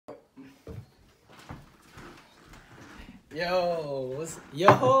What's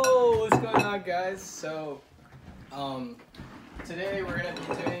going on, guys? So, today we're gonna be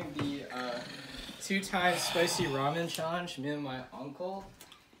doing the 2 times spicy ramen challenge. Me and my uncle,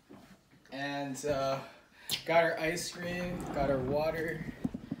 and got our ice cream, got our water.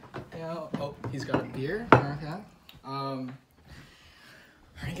 Oh, he's got a beer. Okay. We're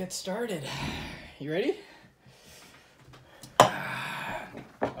gonna get started. You ready?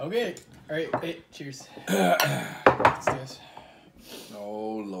 Okay. All right. Hey, cheers. Let's do this.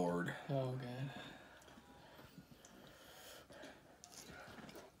 Oh, Lord. Oh, God.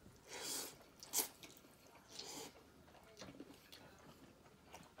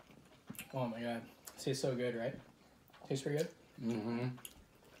 Oh, my God. Tastes so good, right? Tastes pretty good? Mm-hmm.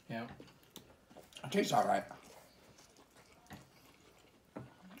 Yeah. It tastes all right.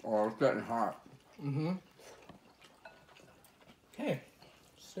 Oh, it's getting hot. Mm-hmm. Hey,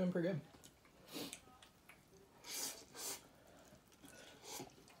 it's doing pretty good.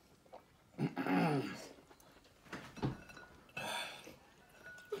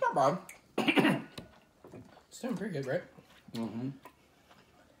 It's not bad. It's doing pretty good, right? Mm-hmm.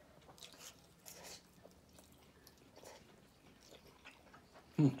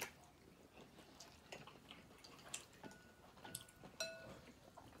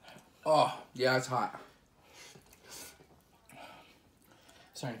 Oh, yeah, it's hot.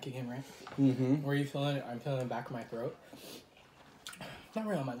 Starting to kick in, right? Mm-hmm. Where are you feeling it? I'm feeling the back of my throat. Not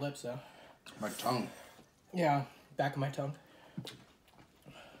really on my lips, though. My tongue. Yeah, back of my tongue.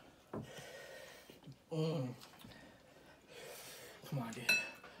 Come on, dude.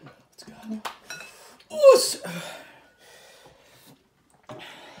 Let's go. Oos!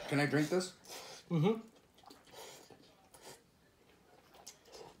 Can I drink this? Mm-hmm.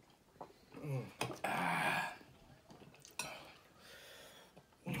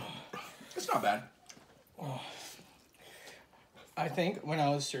 It's not bad. I think when I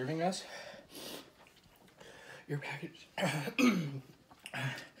was serving us, your package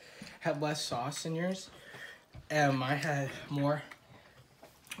had less sauce than yours, and mine had more.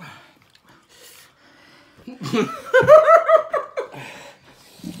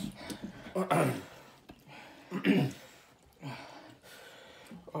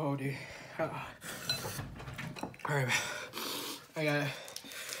 Oh, dude. All right, I gotta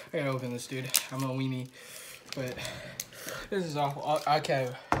open this, dude. I'm a weenie, but this is awful. I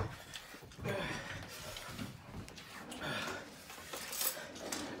can't. Gotta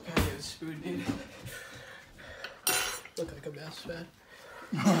get a spoon, dude. Look like a mess, man.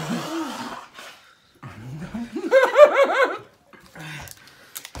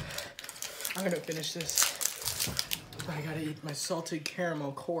 I'm gonna finish this. But I gotta eat my salted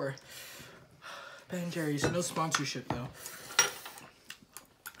caramel core. Ben & Jerry's, no sponsorship though.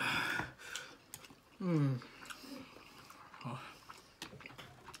 Oh.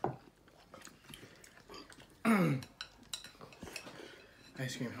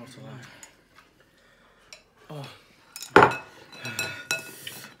 Ice cream helps a lot.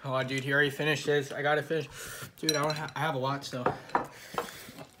 Oh, dude, he already finished this. I gotta finish. Dude, I have a lot still.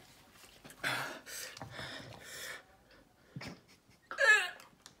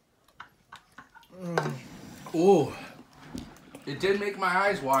 Ooh. It did make my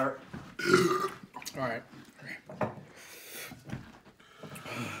eyes water. All right.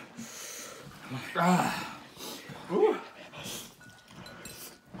 Ooh.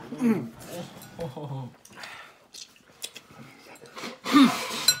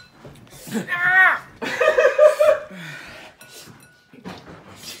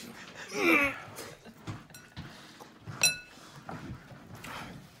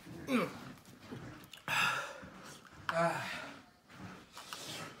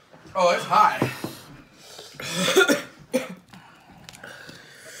 Oh, it's hot.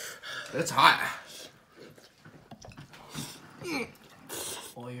 It's hot.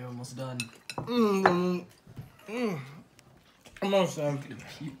 Oh, you're almost done. Almost done.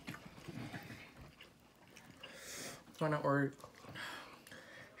 Why not order?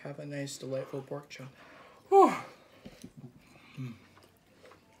 Have a nice, delightful pork chop. Whew.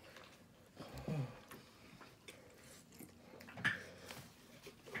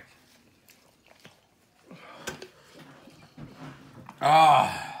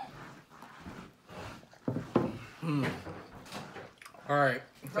 Ah. All right.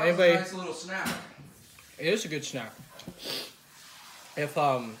 If That was anybody, a nice little snack. it is a good snack. If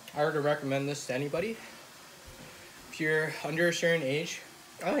I were to recommend this to anybody, if you're under a certain age,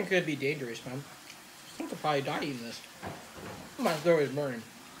 I think it could be dangerous, man. I could probably die eating this. My throat is burning.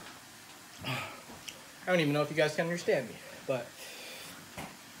 I don't even know if you guys can understand me, but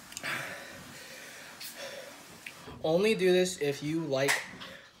Only do this if you like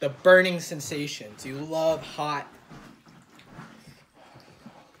the burning sensations. You love hot.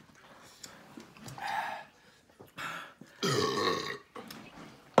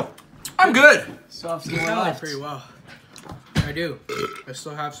 I'm good. So have some You more sound left. pretty well. I do. I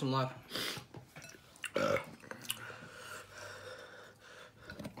still have some left.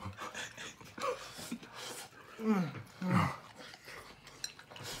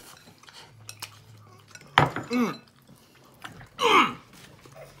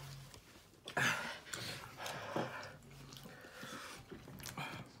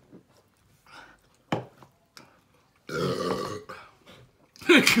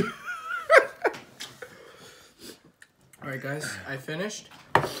 Alright guys, I finished.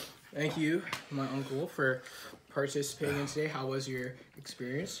 Thank you, my uncle, for participating today. How was your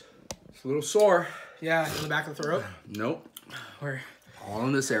experience? It's a little sore. Yeah, in the back of the throat? Nope. Or All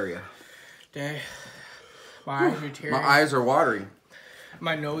in this area. dang. My eyes are tearing. My eyes are watering.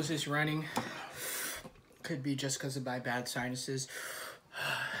 My nose is running. Could be just because of my bad sinuses.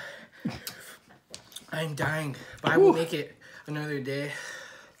 I'm dying, but I will make it another day.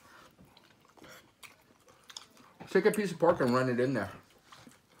 Take a piece of pork and run it in there.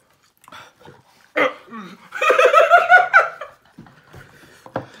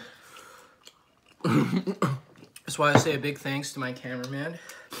 That's why I say a big thanks to my cameraman,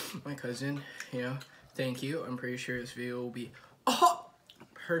 my cousin. You know, thank you. I'm pretty sure this video will be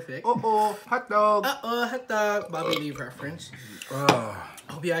perfect. Uh-oh, hot dog. Hot dog. Bobby Lee reference. Oh.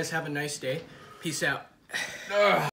 Hope you guys have a nice day. Peace out.